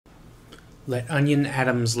Let onion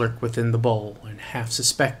atoms lurk within the bowl, and half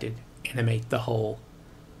suspected animate the whole.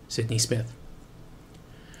 Sidney Smith.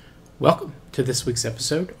 Welcome to this week's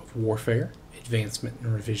episode of Warfare, Advancement,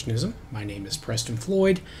 and Revisionism. My name is Preston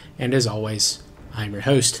Floyd, and as always, I'm your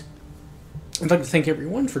host. I'd like to thank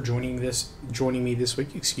everyone for joining me this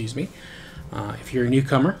week. If you're a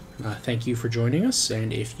newcomer, thank you for joining us,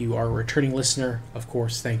 and if you are a returning listener, of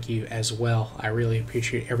course, thank you as well. I really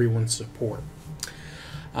appreciate everyone's support.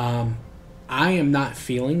 I am not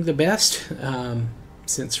feeling the best.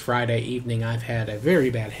 Since Friday evening, I've had a very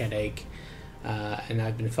bad headache, and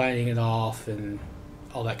I've been fighting it off and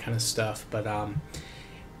all that kind of stuff. But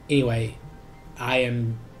anyway, I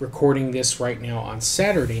am recording this right now on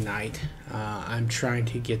Saturday night. I'm trying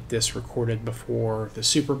to get this recorded before the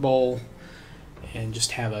Super Bowl and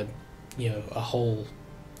just have a whole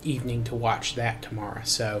evening to watch that tomorrow.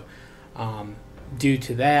 So due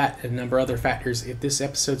to that and a number of other factors, if this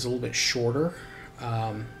episode's a little bit shorter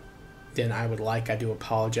than I do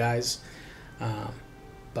apologize.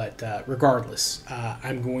 But regardless,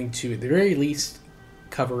 I'm going to, at the very least,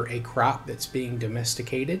 cover a crop that's being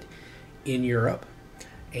domesticated in Europe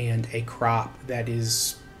and a crop that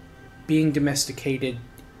is being domesticated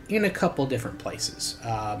in a couple different places,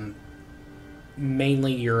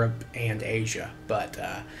 mainly Europe and Asia, but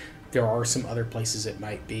there are some other places it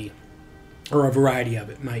might be, or a variety of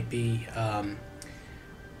it might be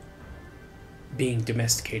being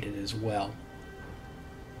domesticated as well.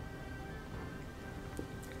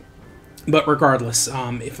 But regardless,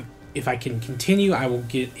 if I can continue, I will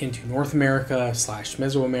get into North America /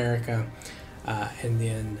 Mesoamerica, and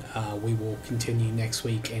then we will continue next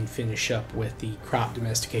week and finish up with the crop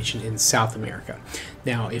domestication in South America.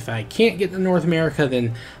 Now, if I can't get to North America,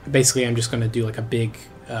 then basically I'm just going to do like a big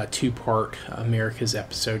two-part Americas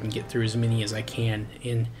episode and get through as many as I can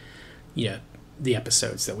in the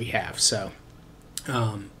episodes that we have. So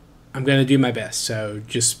I'm going to do my best. So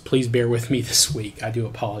just please bear with me this week. I do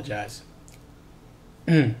apologize.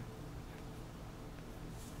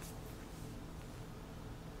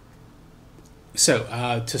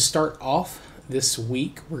 So, to start off this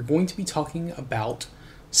week, we're going to be talking about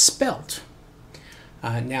spelt.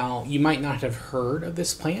 Now, you might not have heard of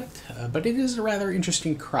this plant, but it is a rather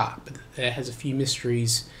interesting crop that has a few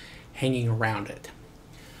mysteries hanging around it.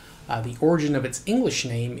 The origin of its English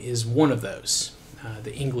name is one of those.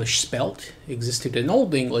 The English spelt existed in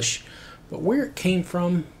Old English, but where it came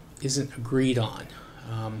from isn't agreed on.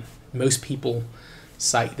 Most people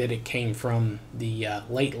cite that it came from the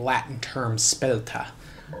late Latin term spelta.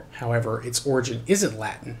 However, its origin isn't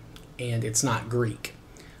Latin, and it's not Greek.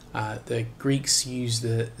 The Greeks used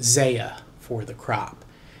the zea for the crop,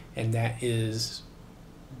 and that was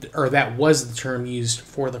the term used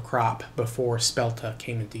for the crop before spelta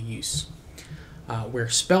came into use. Where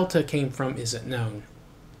spelta came from isn't known,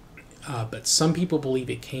 but some people believe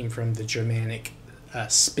it came from the Germanic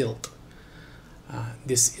spelt.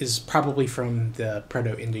 This is probably from the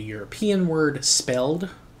Proto-Indo-European word spelled,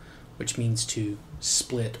 which means to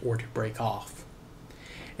split or to break off.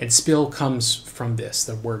 And spill comes from this,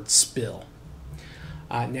 the word spill.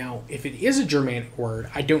 Now, if it is a Germanic word,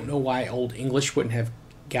 I don't know why Old English wouldn't have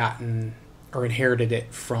gotten or inherited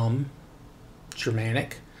it from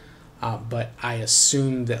Germanic, but I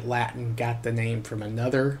assume that Latin got the name from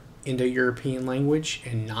another Indo-European language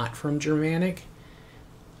and not from Germanic.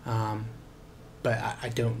 But I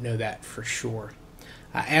don't know that for sure.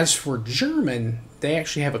 As for German, they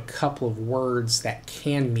actually have a couple of words that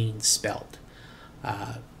can mean spelt.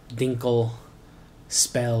 Dinkel,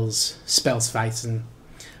 spells, Spellsweizen.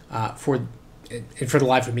 For the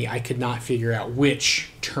life of me, I could not figure out which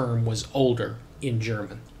term was older in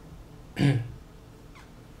German.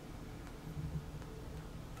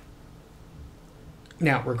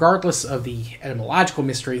 Now, regardless of the etymological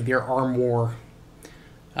mystery, there are more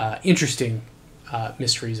interesting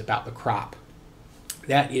mysteries about the crop.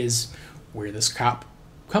 That is where this crop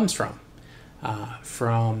comes from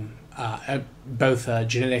both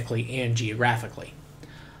genetically and geographically.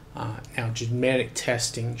 Now, genetic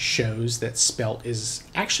testing shows that spelt is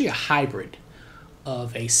actually a hybrid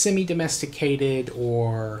of a semi-domesticated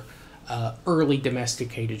or early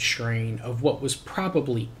domesticated strain of what was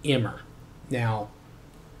probably Immer. Now,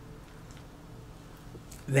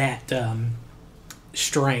 that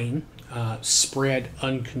strain spread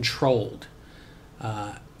uncontrolled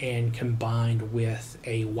and combined with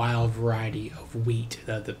a wild variety of wheat,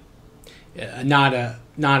 not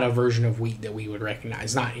a version of wheat that we would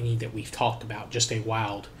recognize, not any that we've talked about, just a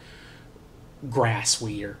wild grass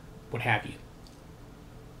wheat or what have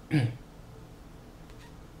you.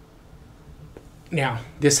 Now,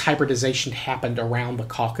 this hybridization happened around the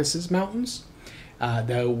Caucasus Mountains,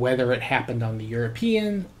 though whether it happened on the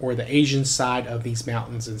European or the Asian side of these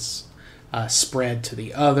mountains is spread to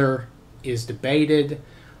the other is debated,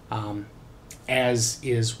 as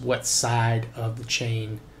is what side of the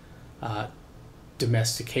chain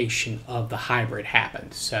domestication of the hybrid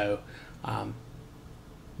happened. So,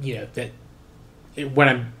 that what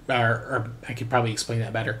or I could probably explain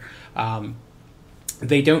that better.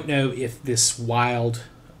 They don't know if this wild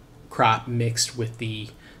crop mixed with the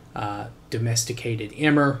domesticated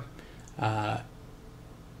emmer.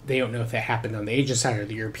 They don't know if that happened on the Asian side or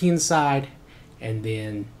the European side, and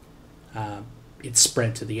then it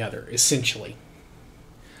spread to the other, essentially.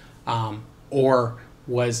 Or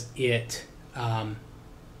was it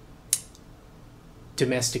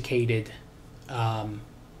domesticated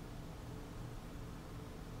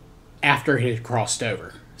after it had crossed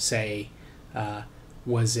over? Say,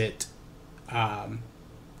 was it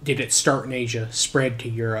did it start in Asia, spread to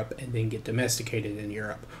Europe, and then get domesticated in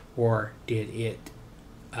Europe, or did it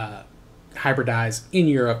hybridize in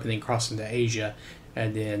Europe and then cross into Asia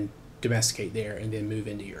and then domesticate there and then move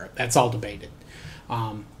into Europe? That's all debated.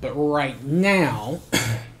 But right now,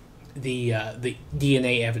 the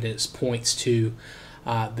DNA evidence points to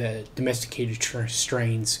the domesticated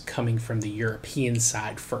strains coming from the European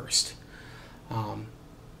side first.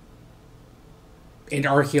 And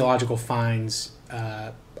archaeological finds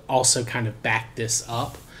also kind of back this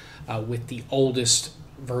up with the oldest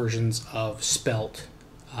versions of spelt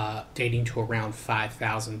dating to around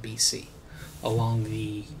 5000 BC along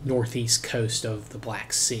the northeast coast of the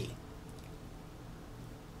Black Sea.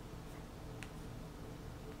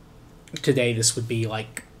 Today, this would be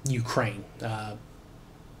like Ukraine,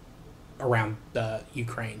 around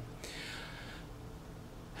Ukraine.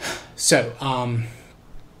 So, I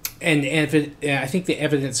think the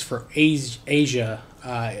evidence for Asia,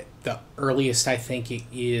 the earliest I think it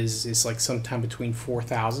is like sometime between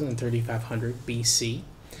 4000 and 3500 BC.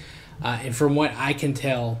 And from what I can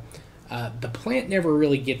tell, the plant never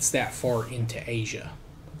really gets that far into Asia,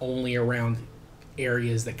 only around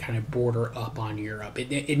areas that kind of border up on Europe.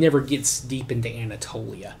 It never gets deep into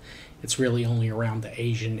Anatolia. It's really only around the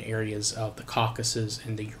Asian areas of the Caucasus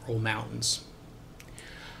and the Ural Mountains.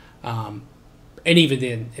 And even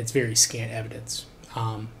then, it's very scant evidence.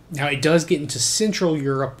 Now, it does get into Central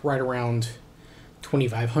Europe right around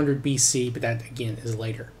 2500 BC, but that, again, is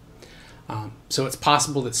later. So it's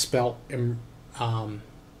possible that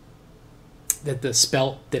that the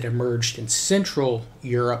spelt that emerged in Central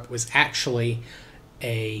Europe was actually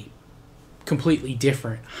a completely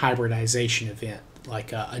different hybridization event,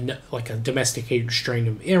 like a domesticated strain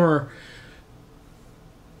of emmer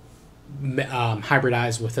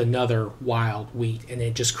hybridized with another wild wheat, and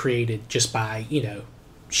it just created, just by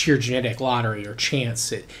sheer genetic lottery or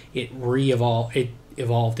chance, it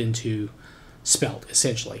evolved into spelt,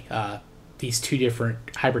 essentially. These two different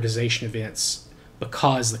hybridization events,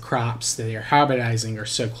 because the crops that they're hybridizing are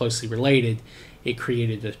so closely related, it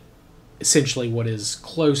created essentially what is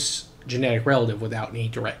close genetic relative without any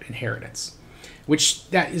direct inheritance, which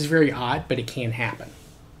that is very odd, but it can happen.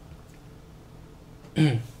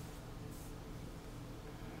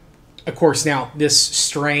 Of course, now this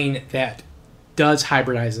strain that does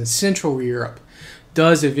hybridize in Central Europe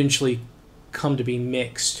does eventually come to be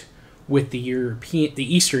mixed with the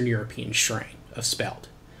Eastern European strain of spelt.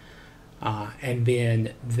 And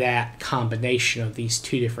then that combination of these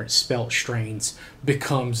two different spelt strains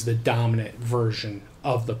becomes the dominant version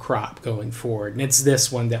of the crop going forward. And it's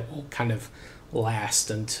this one that will kind of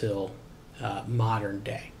last until modern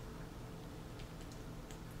day.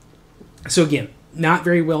 So again, not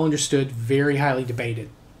very well understood, very highly debated,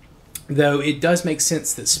 though it does make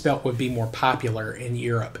sense that spelt would be more popular in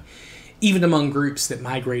Europe, even among groups that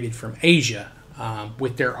migrated from Asia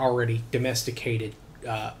with their already domesticated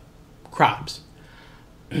crops.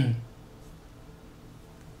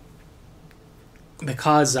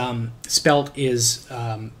 Because spelt is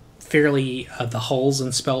fairly, the hulls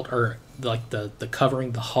in spelt are like the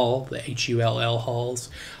covering, the hull, the HULL hulls,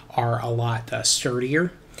 are a lot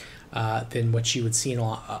sturdier than what you would see in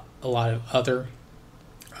a lot of other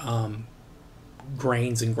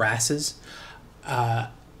grains and grasses.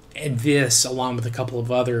 And this, along with a couple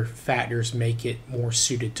of other factors, make it more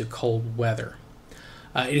suited to cold weather.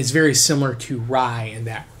 It is very similar to rye in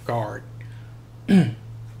that regard. And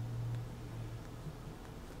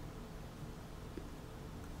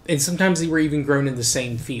sometimes they were even grown in the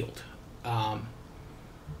same field. I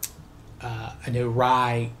know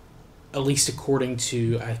rye at least according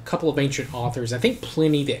to a couple of ancient authors. I think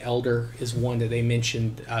Pliny the Elder is one that they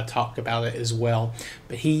mentioned, talked about it as well.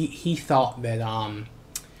 But he thought that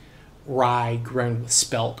rye grown with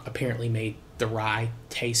spelt apparently made the rye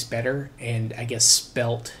taste better, and I guess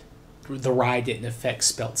the rye didn't affect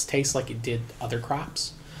spelt's taste like it did other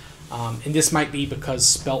crops. And this might be because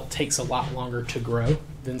spelt takes a lot longer to grow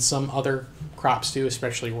than some other crops do,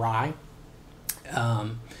 especially rye.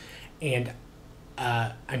 And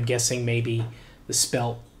I'm guessing maybe the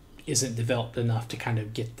spelt isn't developed enough to kind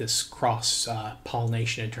of get this cross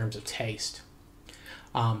pollination in terms of taste.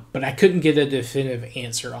 But I couldn't get a definitive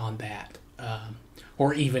answer on that,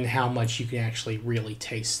 or even how much you can actually really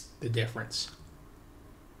taste the difference.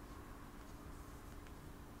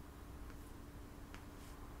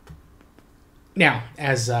 Now,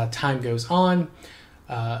 as time goes on,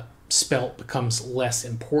 spelt becomes less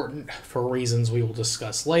important for reasons we will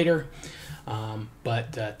discuss later.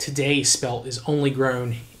 But today, spelt is only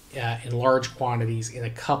grown in large quantities in a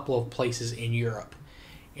couple of places in Europe,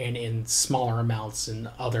 and in smaller amounts in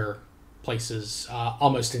other places,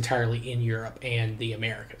 almost entirely in Europe and the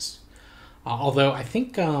Americas. Although I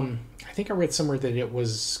think I read somewhere that it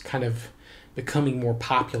was kind of becoming more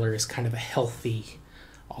popular as kind of a healthy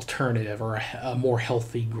alternative, or a more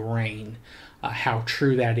healthy grain. How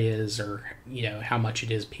true that is, or how much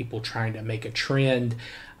it is people trying to make a trend,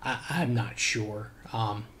 I'm not sure.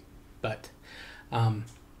 But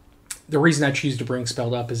the reason I choose to bring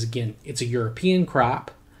spelt up is, again, it's a European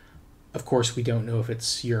crop. Of course, we don't know if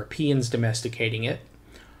it's Europeans domesticating it.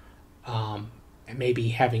 Maybe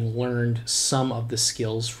having learned some of the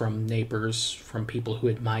skills from neighbors, from people who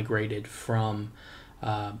had migrated from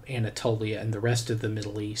Anatolia and the rest of the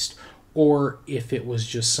Middle East, or if it was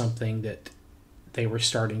just something that they were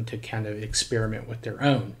starting to kind of experiment with their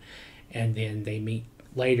own, and then they meet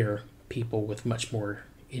later people with much more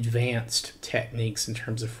advanced techniques in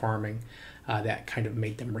terms of farming that kind of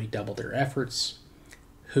made them redouble their efforts.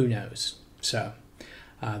 Who knows? So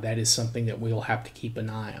that is something that we'll have to keep an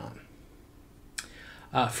eye on.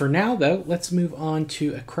 For now, though, let's move on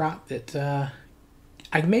to a crop that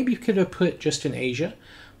I maybe could have put just in Asia,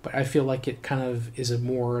 but I feel like it kind of is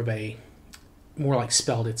more like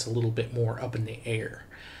spelt. It's a little bit more up in the air.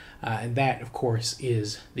 And that, of course,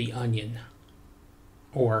 is the onion.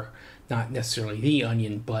 Or not necessarily the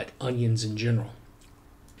onion, but onions in general.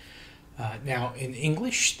 Now, in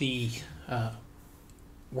English, the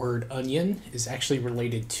word onion is actually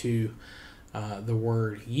related to the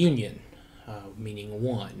word union, meaning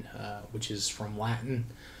one, which is from Latin,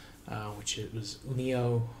 which it was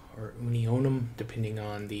unio or unionum, depending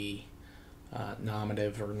on the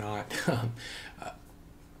nominative or not.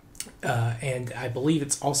 And I believe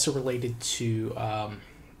it's also related to,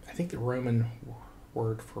 I think the Roman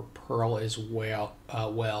word for pearl is well,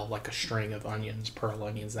 like a string of onions, pearl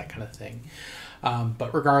onions, that kind of thing.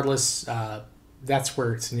 But regardless, that's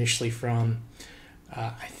where it's initially from.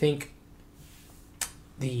 I think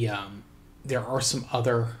there are some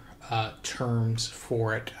other terms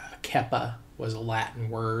for it. Kepa was a Latin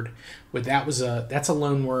word, but that's a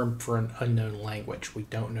loan word for an unknown language. We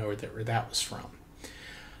don't know where that was from.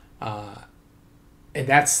 And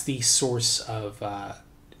that's the source of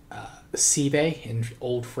cive in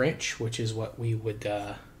Old French, which is what we would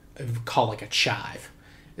call like a chive,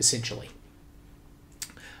 essentially.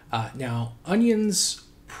 Now, onions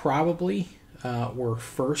probably were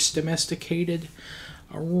first domesticated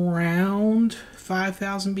around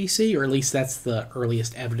 5000 BC, or at least that's the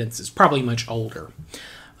earliest evidence. It's probably much older.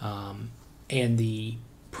 And the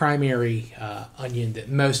primary onion that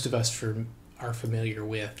most of us are familiar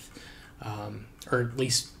with, or at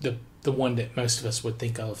least the one that most of us would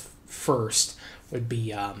think of first, would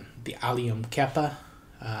be the Allium cepa,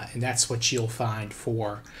 and that's what you'll find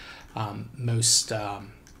for most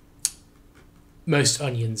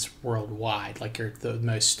onions worldwide, like the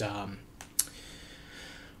most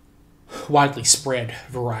widely spread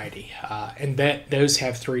variety. And those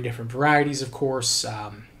have three different varieties, of course.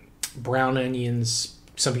 Brown onions,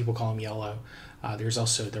 some people call them yellow. There's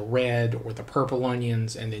also the red or the purple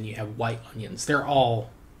onions, and then you have white onions. They're all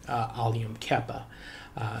Allium cepa.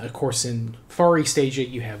 Of course, in Far East Asia,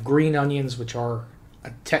 you have green onions, which are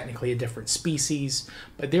technically a different species,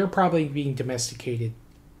 but they're probably being domesticated,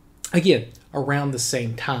 again, around the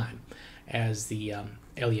same time as the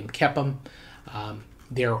Allium cepa.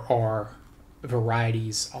 There are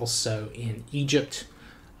varieties also in Egypt,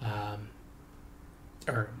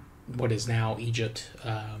 or what is now Egypt,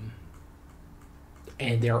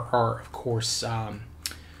 and there are, of course,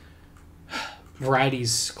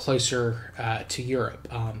 varieties closer to Europe,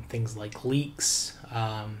 things like leeks,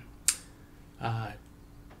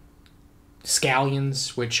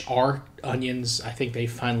 scallions, which are onions. I think they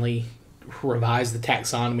finally revised the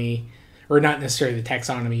taxonomy, or not necessarily the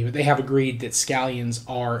taxonomy, but they have agreed that scallions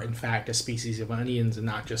are, in fact, a species of onions and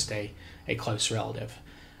not just a close relative.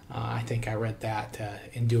 I think I read that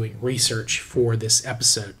in doing research for this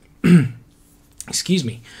episode. Excuse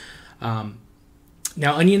me. Now,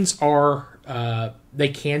 onions are, they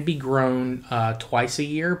can be grown twice a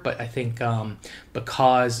year, but I think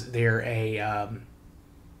because they're a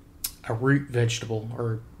root vegetable,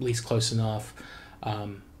 or at least close enough.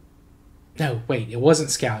 No, wait, it wasn't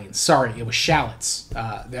scallions. Sorry, it was shallots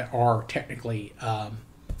that are technically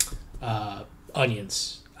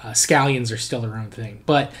onions. Scallions are still their own thing,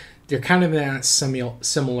 but they're kind of in a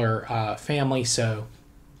similar family, so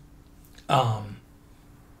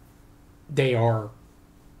they are,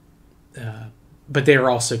 but they are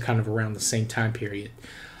also kind of around the same time period.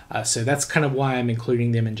 So that's kind of why I'm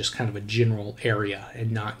including them in just kind of a general area and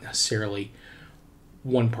not necessarily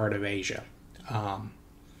one part of Asia.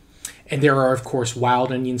 And there are, of course,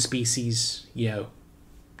 wild onion species,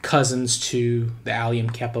 cousins to the Allium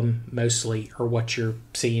capum, mostly, are what you're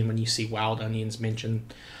seeing when you see wild onions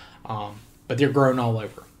mentioned. But they're grown all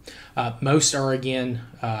over. Most are, again,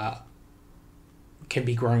 can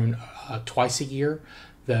be grown twice a year,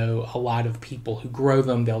 though a lot of people who grow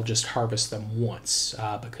them, they'll just harvest them once,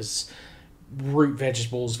 because root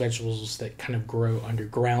vegetables that kind of grow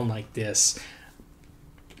underground like this,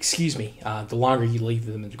 the longer you leave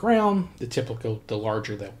them in the ground, the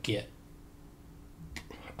larger they'll get.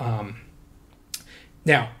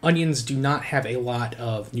 Now, onions do not have a lot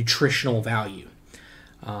of nutritional value,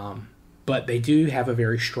 but they do have a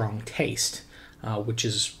very strong taste, which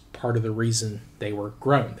is part of the reason they were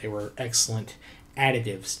grown. They were excellent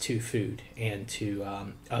additives to food and to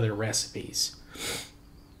other recipes.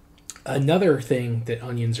 Another thing that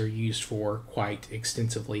onions are used for quite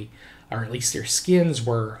extensively, or at least their skins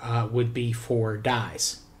would be for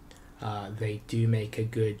dyes. They do make a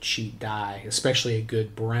good cheap dye, especially a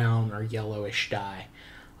good brown or yellowish dye,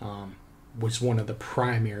 was one of the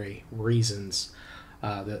primary reasons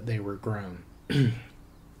that they were grown.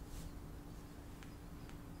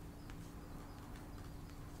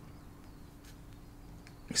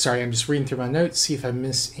 Sorry, I'm just reading through my notes, see if I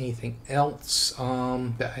missed anything else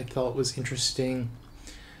that I thought was interesting.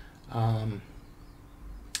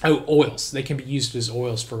 Oils. They can be used as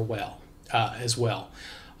oils as well.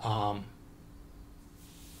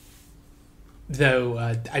 Though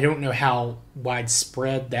I don't know how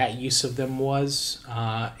widespread that use of them was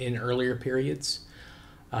in earlier periods.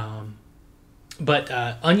 But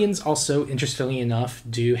onions also, interestingly enough,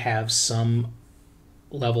 do have some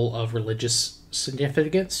level of religious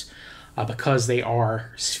significance because they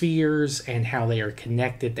are spheres and how they are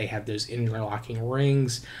connected. They have those interlocking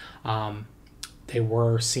rings. They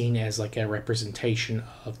were seen as like a representation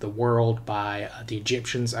of the world by the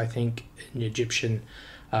Egyptians. I think in Egyptian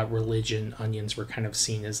religion, onions were kind of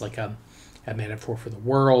seen as like a metaphor for the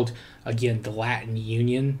world. Again, the Latin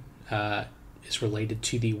union is related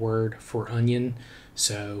to the word for onion.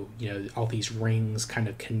 So, all these rings kind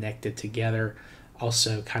of connected together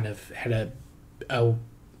also kind of had a not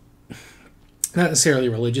necessarily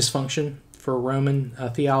a religious function for Roman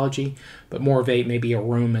theology, but more of maybe a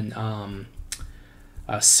Roman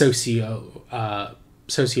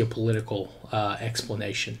socio-political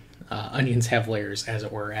explanation. Onions have layers, as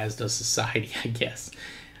it were, as does society, I guess.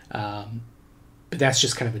 But that's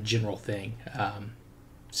just kind of a general thing.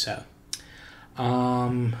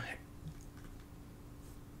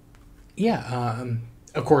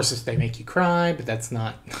 Of course, if they make you cry, but that's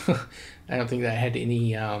not. I don't think that had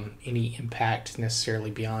any impact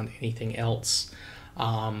necessarily beyond anything else.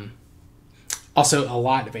 Also, a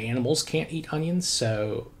lot of animals can't eat onions,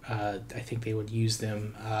 so I think they would use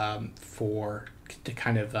them to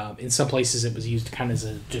kind of. In some places, it was used kind of as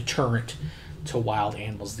a deterrent to wild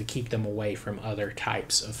animals to keep them away from other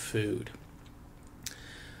types of food.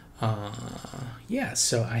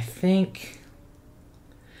 So I think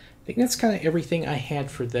that's kind of everything I had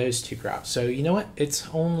for those two crops. So you know what? It's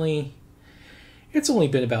only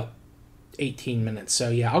been about 18 minutes. So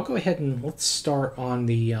yeah, I'll go ahead and let's start on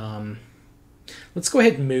the. Let's go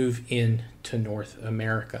ahead and move into North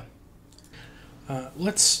America.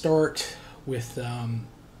 Let's start with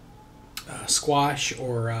squash,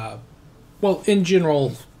 or in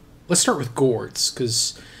general, let's start with gourds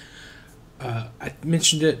because I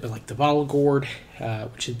mentioned it, but like the bottle gourd,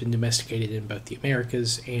 which has been domesticated in both the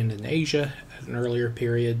Americas and in Asia at an earlier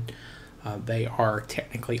period, they are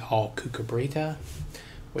technically all Cucurbita,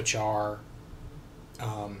 which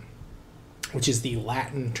is the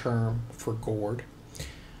Latin term for gourd,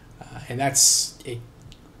 and that's it.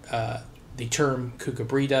 The term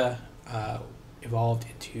Cucurbita evolved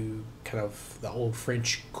into kind of the old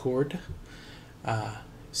French courde,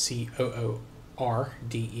 Coorde,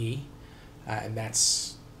 and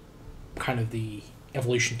that's kind of the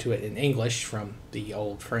evolution to it in English from the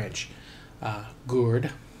old French gourde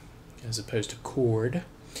as opposed to courde.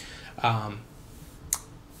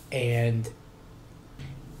 And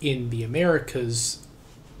in the Americas,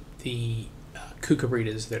 the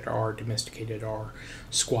cucurbitas that are domesticated are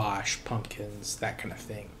squash, pumpkins, that kind of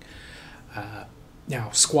thing. Now,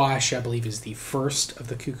 squash, I believe, is the first of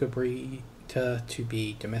the cucurbita to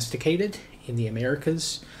be domesticated in the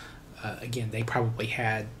Americas. Again, they probably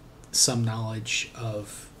had some knowledge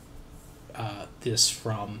of this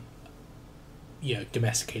from,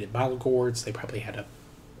 domesticated bottle gourds. They probably had an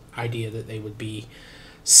idea that they would be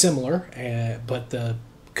similar, but the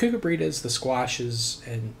cucurbitas, the squashes,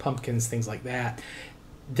 and pumpkins, things like that,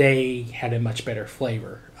 they had a much better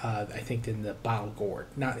flavor, I think, than the bottle gourd.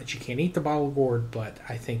 Not that you can't eat the bottle gourd, but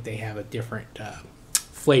I think they have a different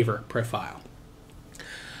flavor profile.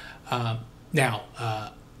 Now,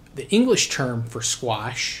 the English term for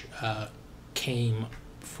squash came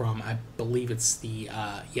from, I believe it's the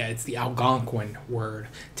Algonquin word.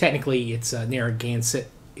 Technically, it's Narragansett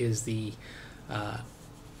is the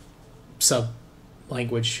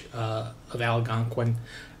sub-language of Algonquin.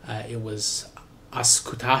 It was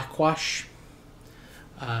Ascutaquash,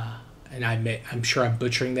 and I'm sure I'm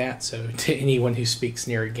butchering that, so to anyone who speaks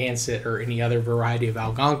Narragansett or any other variety of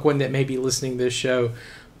Algonquin that may be listening to this show,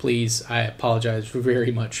 please, I apologize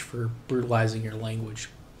very much for brutalizing your language.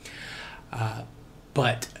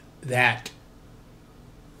 But that,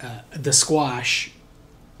 the squash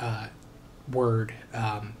word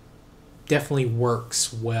definitely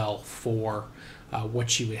works well for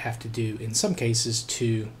what you would have to do in some cases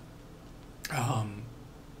to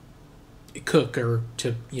cook or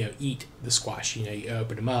to eat the squash. You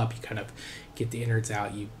open them up, you kind of get the innards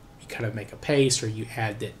out, you kind of make a paste, or you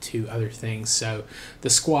add it to other things. So the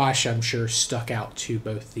squash, I'm sure, stuck out to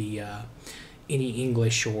both the any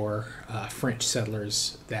English or French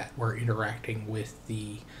settlers that were interacting with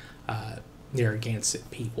the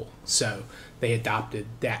Narragansett people. So they adopted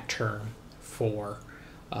that term for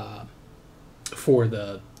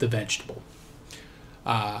the vegetable.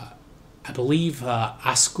 I believe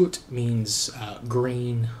ascut means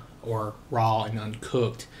green or raw and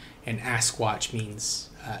uncooked, and asquatch means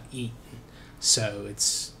eaten. So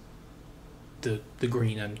it's the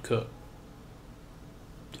green uncooked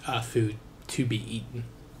food to be eaten.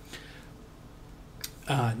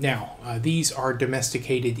 Now, these are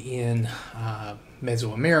domesticated in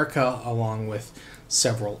Mesoamerica along with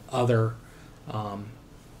several other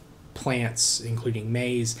plants, including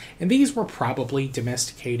maize, and these were probably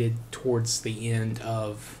domesticated towards the end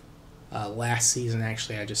of last season.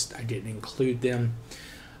 Actually, I didn't include them,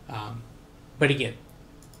 but again,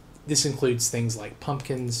 this includes things like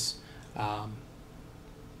pumpkins,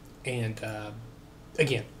 and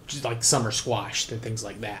again, just like summer squash and things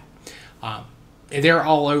like that. And they're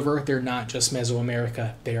all over. They're not just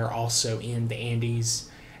Mesoamerica. They are also in the Andes.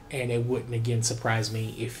 And it wouldn't, again, surprise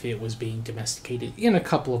me if it was being domesticated in a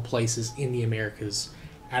couple of places in the Americas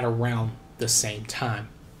at around the same time.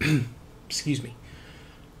 Excuse me.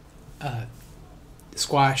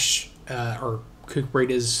 Squash or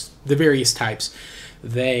cucurbitas, the various types,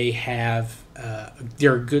 they're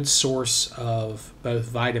a good source of both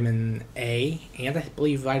vitamin A and I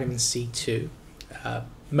believe vitamin C too.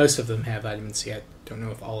 Most of them have vitamin C. I don't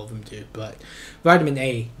know if all of them do, but vitamin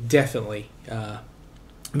A definitely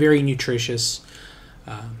very nutritious.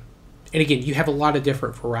 And again, you have a lot of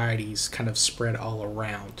different varieties kind of spread all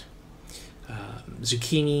around.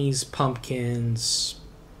 Zucchinis, pumpkins,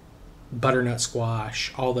 butternut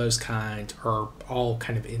squash, all those kinds are all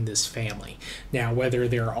kind of in this family. Now, whether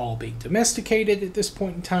they're all being domesticated at this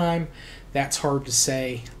point in time, that's hard to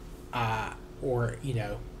say. Or,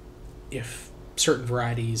 if certain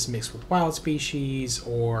varieties mix with wild species,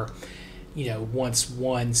 or once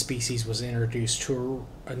one species was introduced to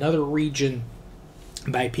another region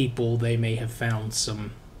by people, they may have found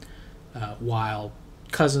some wild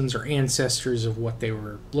cousins or ancestors of what they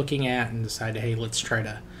were looking at and decided, hey, let's try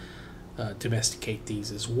to domesticate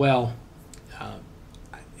these as well.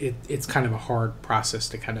 It's kind of a hard process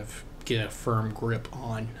to kind of get a firm grip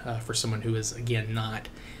on for someone who is, again, not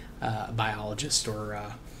a biologist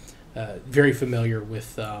or very familiar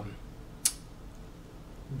with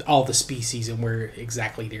all the species and where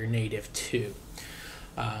exactly they're native to.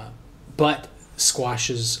 But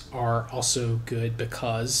squashes are also good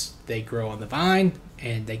because they grow on the vine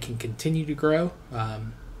and they can continue to grow.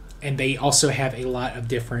 And they also have a lot of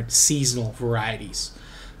different seasonal varieties.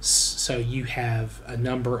 So you have a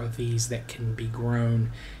number of these that can be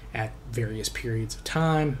grown at various periods of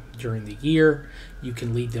time during the year. You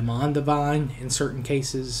can leave them on the vine in certain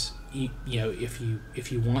cases. If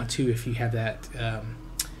you want to, if you have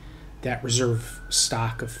that reserve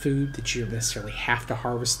stock of food that you don't necessarily have to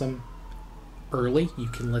harvest them early, you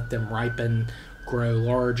can let them ripen, grow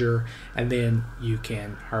larger, and then you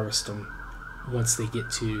can harvest them once they get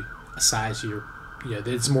to a size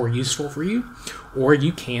that's more useful for you. Or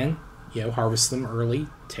you can harvest them early,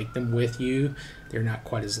 take them with you. They're not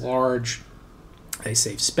quite as large, they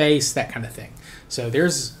save space, that kind of thing. So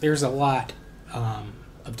there's a lot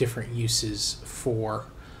of different uses for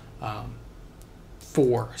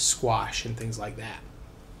squash and things like that.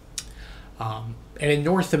 And in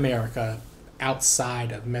North America,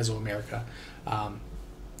 outside of Mesoamerica,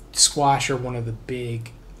 squash are one of the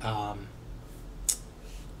big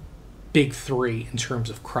three in terms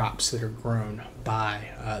of crops that are grown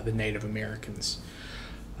by the Native Americans,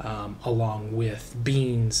 along with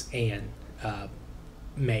beans and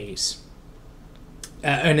maize.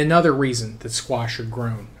 And another reason that squash are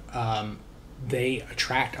grown, they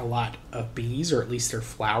attract a lot of bees, or at least their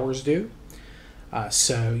flowers do.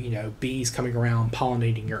 So bees coming around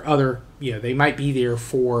pollinating your other, they might be there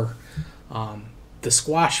for the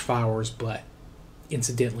squash flowers, but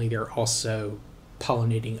incidentally they're also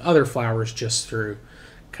pollinating other flowers just through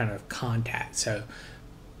kind of contact. So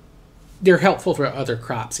they're helpful for other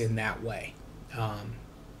crops in that way.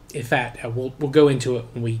 In fact, we'll go into it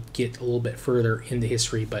when we get a little bit further in the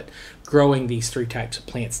history, but growing these three types of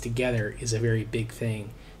plants together is a very big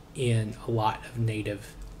thing in a lot of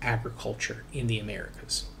native agriculture in the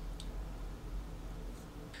Americas.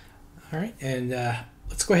 All right, and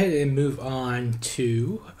let's go ahead and move on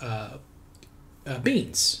to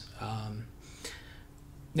beans.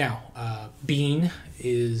 Now, bean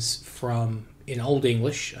is from, in Old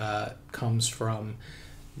English, comes from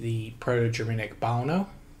the Proto-Germanic balno,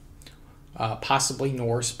 possibly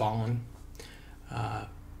Norse baln,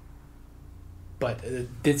 but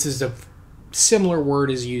this is a similar word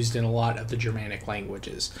is used in a lot of the Germanic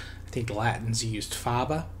languages. I think the Latins used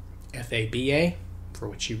faba, F-A-B-A, for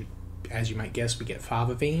which you, as you might guess, we get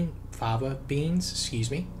fava beans. Excuse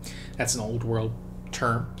me, that's an old world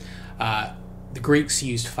term. The Greeks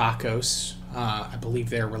used phakos. I believe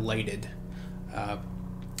they're related.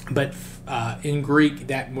 But in Greek,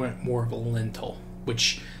 that went more of a lentil,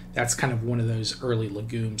 which that's kind of one of those early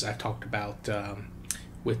legumes I talked about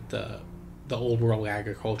with the old world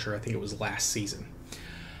agriculture. I think it was last season.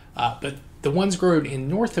 But the ones grown in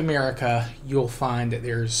North America, you'll find that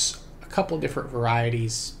there's a couple of different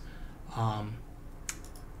varieties.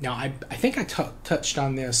 Now, I think I touched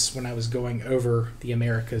on this when I was going over the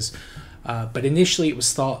Americas, but initially it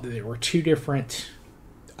was thought that there were two different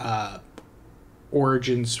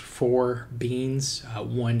origins for beans,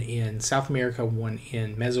 one in South America, one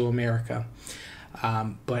in Mesoamerica.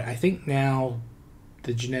 But I think now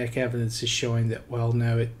the genetic evidence is showing that, well,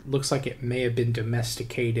 no, it looks like it may have been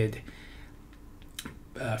domesticated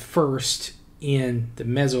first in the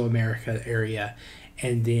Mesoamerica area,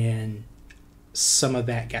 and then some of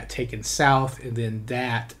that got taken south, and then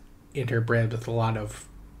that interbred with a lot of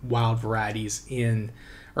wild varieties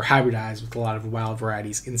or hybridized with a lot of wild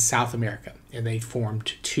varieties in South America, and they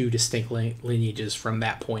formed two distinct lineages from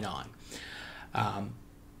that point on.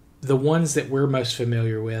 The ones that we're most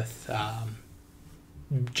familiar with,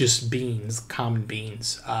 just beans, common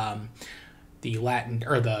beans. The Latin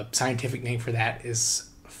or the scientific name for that is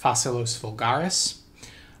Phaseolus vulgaris.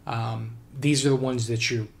 These are the ones that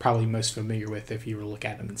you're probably most familiar with if you were to look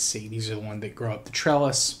at them and see. These are the ones that grow up the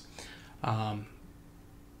trellis and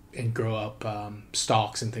grow up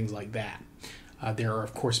stalks and things like that. There are,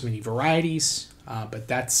 of course, many varieties, but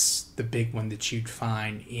that's the big one that you'd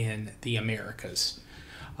find in the Americas.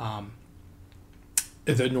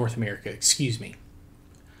 The North America, excuse me.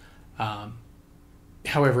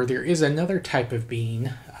 However, there is another type of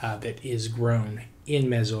bean that is grown in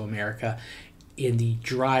Mesoamerica in the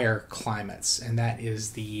drier climates, and that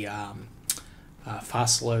is the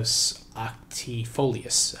Phaseolus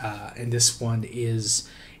actifolius. And this one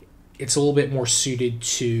it's a little bit more suited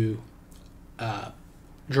to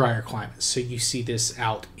drier climates. So you see this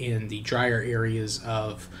out in the drier areas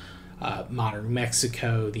of modern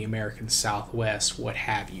Mexico, the American Southwest, what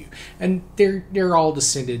have you. And they're all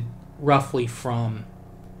descended roughly from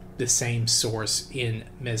the same source in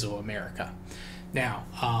Mesoamerica. Now,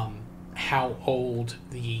 how old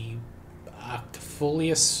the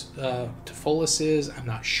actifolius is, I'm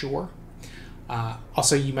not sure.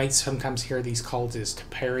 Also, you might sometimes hear these called as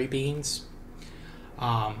taperi beans.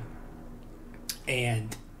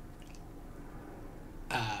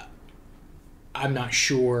 I'm not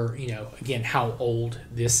sure, again, how old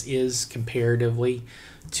this is comparatively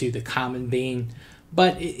to the common bean,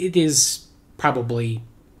 but it is probably,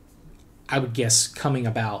 I would guess, coming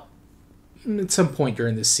about at some point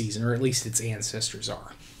during this season, or at least its ancestors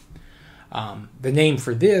are. The name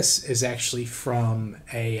for this is actually from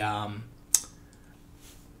a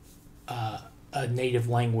native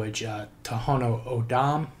language, Tohono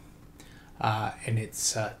O'odham, and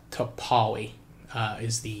it's Tapawi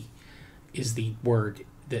is the word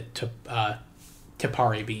that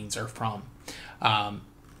Tipari beans are from, and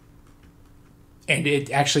it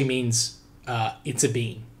actually means it's a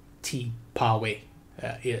bean, Tipawi,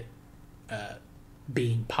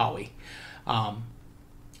 bean pawi.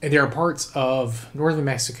 And there are parts of northern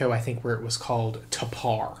Mexico, I think, where it was called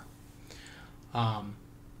tapar.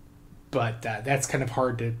 But that's kind of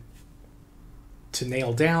hard to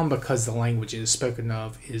nail down because the language it is spoken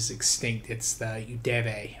of is extinct. It's the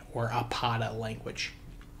Udeve or Apata language,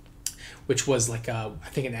 which was like I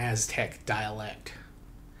think an Aztec dialect,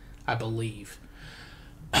 I believe.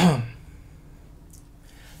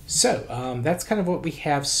 So that's kind of what we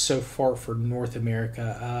have so far for North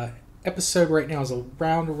America. Episode right now is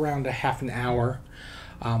around a half an hour.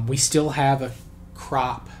 We still have a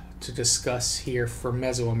crop to discuss here for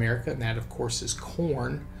Mesoamerica, and that, of course, is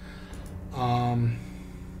corn.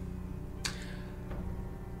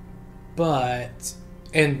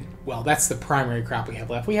 That's the primary crop we have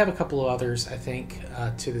left. We have a couple of others, I think,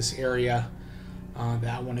 to this area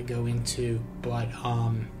that I want to go into, but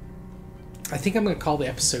I think I'm going to call the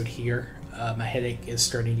episode here. My headache is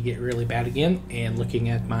starting to get really bad again, and looking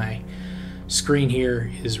at my screen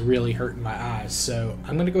here is really hurting my eyes. So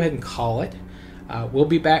I'm going to go ahead and call it. We'll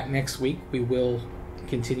be back next week. We will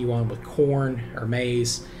continue on with corn or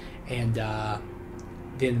maize, and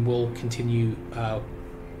then we'll continue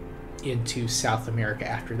into South America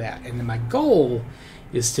after that. And then my goal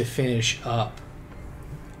is to finish up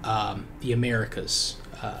the Americas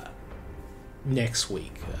next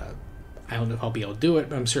week. I don't know if I'll be able to do it,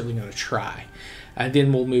 but I'm certainly going to try. And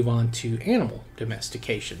then we'll move on to animal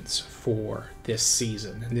domestications for this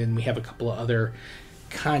season. And then we have a couple of other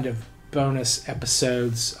kind of bonus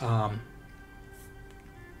episodes. And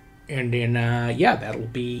then, that'll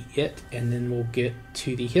be it. And then we'll get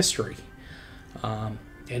to the history.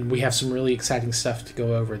 And we have some really exciting stuff to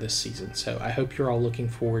go over this season. So I hope you're all looking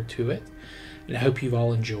forward to it. And I hope you've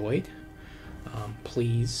all enjoyed.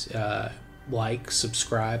 Please like,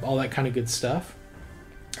 subscribe, all that kind of good stuff.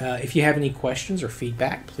 If you have any questions or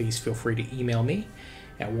feedback, please feel free to email me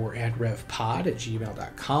at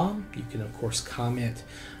waradrevpod@gmail.com. You can, of course, comment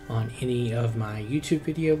on any of my YouTube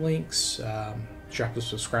video links. Drop a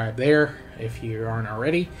subscribe there if you aren't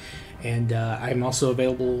already. And I'm also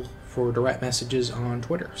available for direct messages on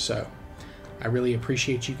Twitter. So I really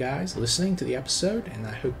appreciate you guys listening to the episode, and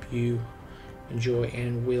I hope you enjoy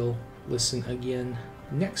and will listen again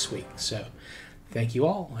next week. So thank you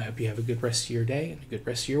all. I hope you have a good rest of your day and a good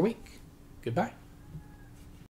rest of your week. Goodbye.